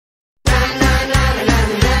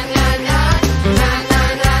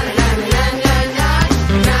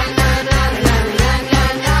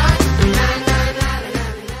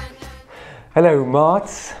Hallo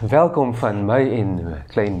maats, welkom van my en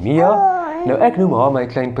klein Mia. Nou ek noem haar my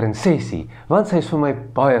klein prinsesie, want sy is vir my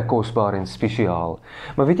baie kosbaar en spesiaal.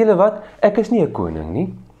 Maar weet julle wat, ek is nie 'n koning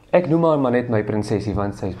nie. Ek noem haar maar net my prinsesie,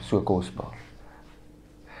 want sy is so kosbaar.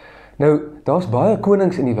 Nou, daar's baie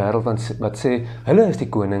konings in die wêreld wat sê, hulle is die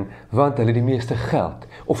koning, want hulle die meeste geld,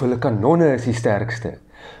 of hulle kanonne is die sterkste.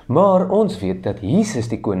 Maar ons weet dat Jesus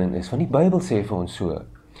die koning is, want die Bybel sê vir ons so.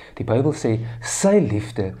 Die Bybel sê, sy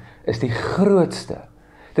liefde is die grootste.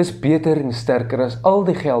 Dis beter en sterker as al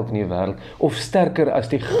die geld in die wêreld, of sterker as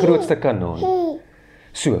die grootste kanon.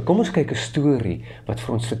 So, kom ons kyk 'n storie wat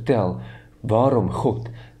vir ons vertel waarom God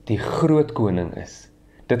die groot koning is.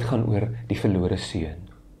 Dit gaan oor die verlore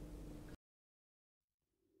seun.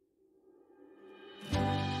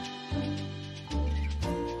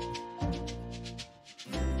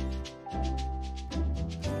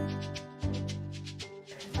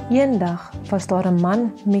 Eendag was daar 'n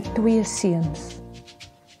man met 2 seuns.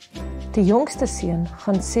 Die jongste seun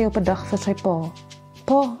gaan sê op 'n dag vir sy pa: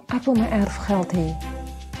 "Pa, ek wil my erfgeld hê.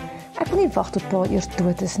 Ek wil nie wag tot pa eers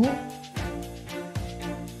dood is nie."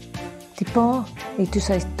 Die pa het toe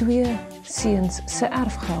sy 2 seuns se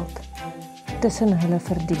erfgeld tussen hulle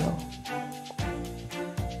verdeel.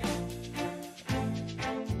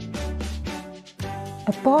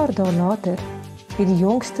 ‘n paar dae later het die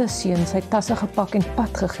jongste seun sy tasse gepak en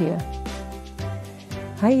pad gegee.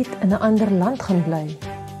 Hy het in 'n ander land gaan bly.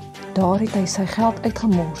 Daar het hy sy geld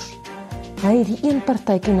uitgemors. Hy het die een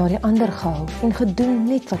partytjie na die ander gehou en gedoen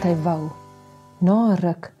net wat hy wou. Na 'n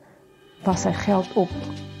ruk was sy geld op.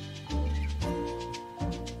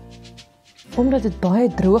 Omdat dit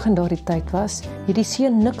baie droog in daardie tyd was, het die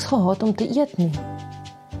seun niks gehad om te eet nie.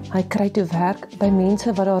 Hy kry toe werk by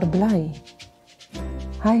mense wat daar bly.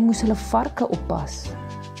 Hy moes hulle varke oppas.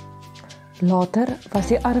 Later was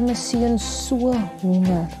die arme seun so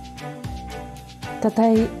honger, dat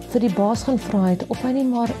hy vir die baas gaan vra het of hy nie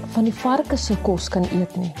maar van die varke se kos kan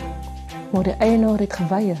eet nie. Maar die eienaar het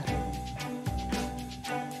geweier.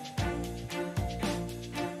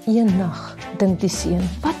 Een nag dink die seun,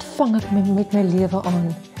 wat vang ek met my lewe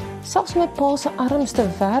aan? Selfs my pa se armste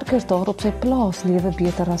werkers daar op sy plaas lewe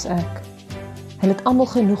beter as ek. Hulle het almal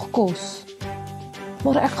genoeg kos.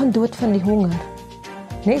 Maar ek gaan dood van die honger.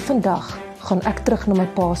 Net vandag gaan ek terug na my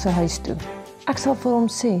pa se huis toe. Ek sal vir hom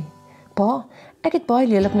sê, pa, ek het baie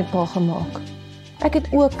lelik met pa gemaak. Ek het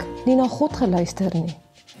ook nie na God geluister nie.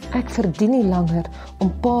 Ek verdien nie langer om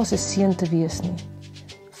pa se seun te wees nie.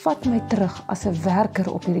 Vat my terug as 'n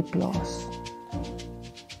werker op hierdie plaas.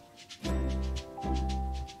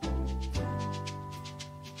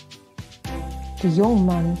 Die jong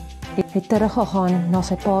man het teruggegaan na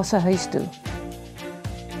sy pa se huis toe.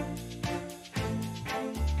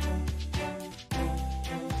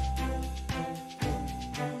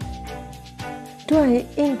 Toe hy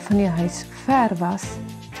eind van die huis ver was,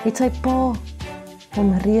 het sy pa hom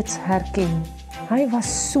reeds herken. Hy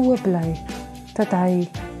was so bly dat hy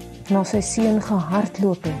na sy seun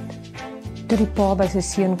gehardloop het. Toe die pa by sy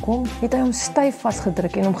seun kom, het hy hom styf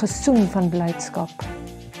vasgedruk en hom gesoen van blydskap.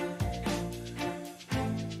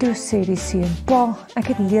 Toe sê die seun, pa, ek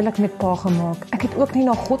het lelik met pa gemaak. Ek het ook nie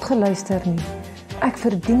na God geluister nie. Ek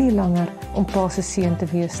verdien nie langer om pa se seun te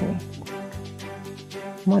wees nie.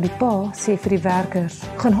 Maar die pa sê vir die werkers,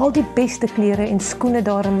 gaan haal die beste klere en skoene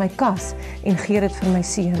daar in my kas en gee dit vir my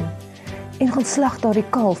seun. En gaan slag daardie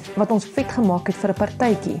kalf wat ons vet gemaak het vir 'n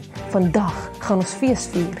partytjie. Vandag gaan ons fees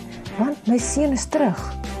vier, want my seun is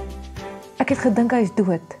terug. Ek het gedink hy is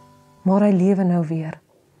dood, maar hy lewe nou weer.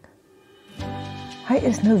 Hy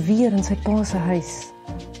is nou weer in sy pa se huis.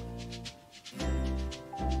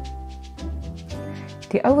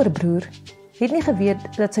 Die ouer broer het nie geweet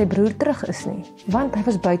dat sy broer terug is nie, want hy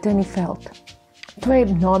was buite in die veld. Toe hy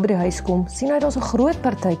naby die huis kom, sien hy daar's 'n groot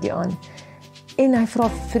partytjie aan, en hy vra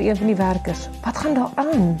vir een van die werkers, wat gaan daar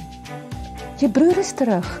aan? Jou broer is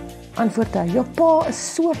terug, antwoord hy. Jou pa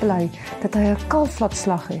is so bly dat hy 'n kalf laat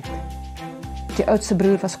slag het. Die oudste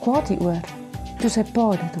broer was kwaad hieroor. Toe sy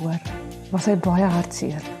pa dit hoor, was hy baie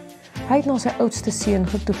hartseer. Hy het na sy oudste seun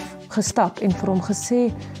gestap en vir hom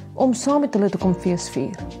gesê om saam met hulle te kom fees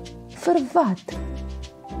vier. Vir wat?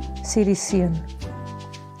 Sê die seun.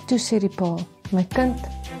 Toe sê die pa, my kind,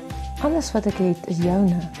 alles wat ek het is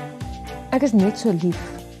joune. Ek is net so lief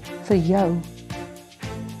vir jou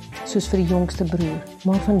soos vir die jongste broer,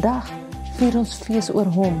 maar vandag vier ons fees oor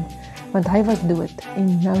hom, want hy was dood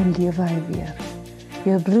en nou lewe hy weer.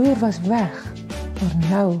 Jou broer was weg, maar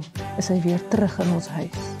nou is hy weer terug in ons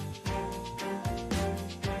huis.